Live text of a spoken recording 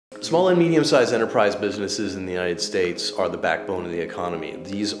Small and medium-sized enterprise businesses in the United States are the backbone of the economy.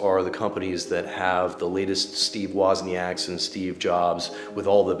 These are the companies that have the latest Steve Wozniaks and Steve Jobs with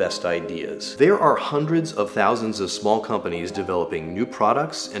all the best ideas. There are hundreds of thousands of small companies developing new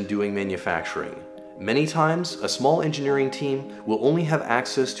products and doing manufacturing. Many times, a small engineering team will only have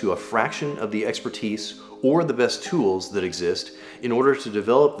access to a fraction of the expertise or the best tools that exist in order to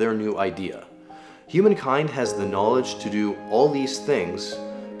develop their new idea. Humankind has the knowledge to do all these things,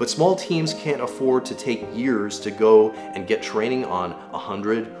 but small teams can't afford to take years to go and get training on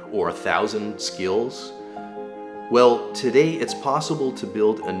 100 or 1,000 skills. Well, today it's possible to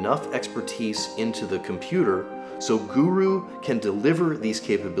build enough expertise into the computer so Guru can deliver these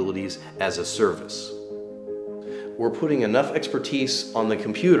capabilities as a service. We're putting enough expertise on the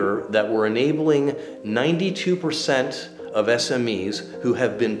computer that we're enabling 92% of SMEs who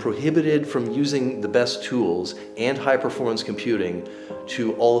have been prohibited from using the best tools and high-performance computing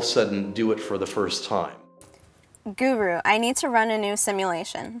to all of a sudden do it for the first time. Guru, I need to run a new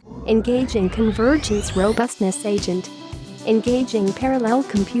simulation. Engaging Convergence Robustness Agent. Engaging Parallel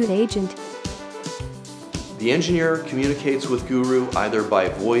Compute Agent. The engineer communicates with Guru either by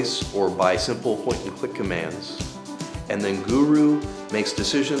voice or by simple point-and-click commands, and then Guru makes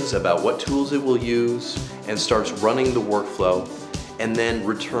decisions about what tools it will use and starts running the workflow, and then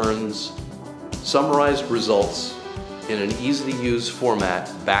returns summarized results in an easy-to-use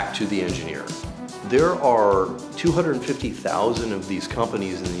format back to the engineer. There are 250,000 of these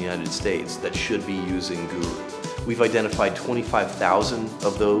companies in the United States that should be using Guru. We've identified 25,000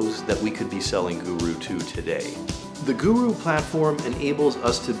 of those that we could be selling Guru to today. The Guru platform enables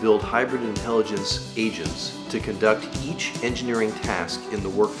us to build hybrid intelligence agents to conduct each engineering task in the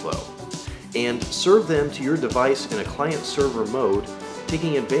workflow and serve them to your device in a client-server mode,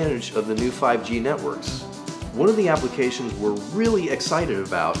 taking advantage of the new 5G networks. One of the applications we're really excited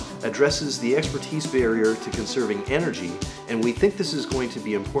about addresses the expertise barrier to conserving energy, and we think this is going to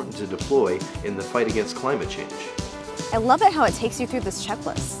be important to deploy in the fight against climate change. I love it how it takes you through this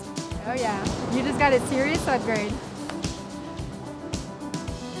checklist. Oh yeah, you just got a serious upgrade.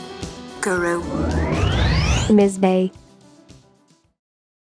 Guru. Ms. Bay.